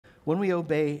When we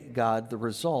obey God, the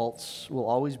results will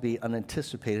always be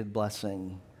unanticipated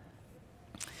blessing.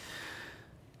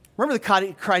 Remember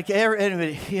the Karate Kid?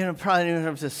 Anybody, probably don't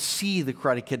have to see the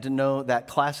Karate Kid to know that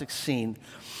classic scene.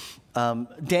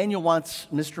 Daniel wants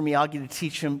Mr. Miyagi to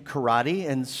teach him karate,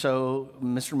 and so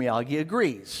Mr. Miyagi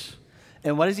agrees.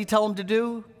 And what does he tell him to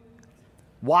do?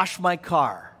 Wash my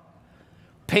car,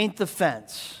 paint the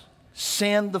fence,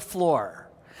 sand the floor.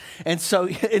 And so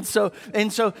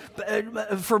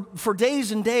for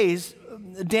days and days,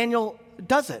 Daniel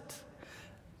does it.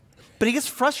 But he gets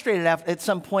frustrated at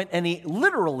some point, and he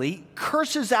literally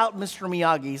curses out Mr.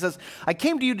 Miyagi. He says, I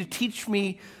came to you to teach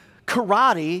me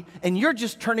karate, and you're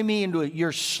just turning me into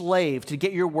your slave to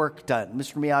get your work done.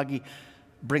 Mr. Miyagi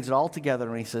brings it all together,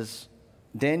 and he says,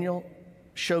 Daniel,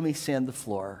 show me sand the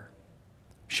floor.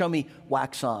 Show me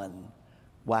wax on,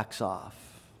 wax off.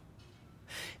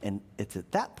 And it's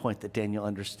at that point that Daniel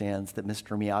understands that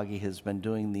Mr. Miyagi has been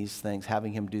doing these things,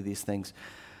 having him do these things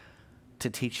to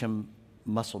teach him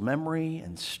muscle memory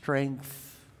and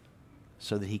strength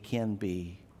so that he can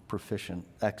be proficient,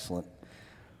 excellent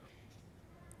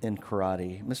in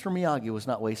karate. Mr. Miyagi was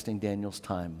not wasting Daniel's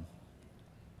time.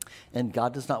 And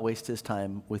God does not waste his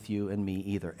time with you and me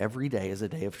either. Every day is a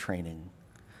day of training,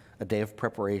 a day of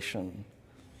preparation,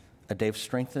 a day of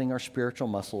strengthening our spiritual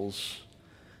muscles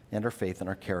and our faith and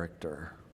our character.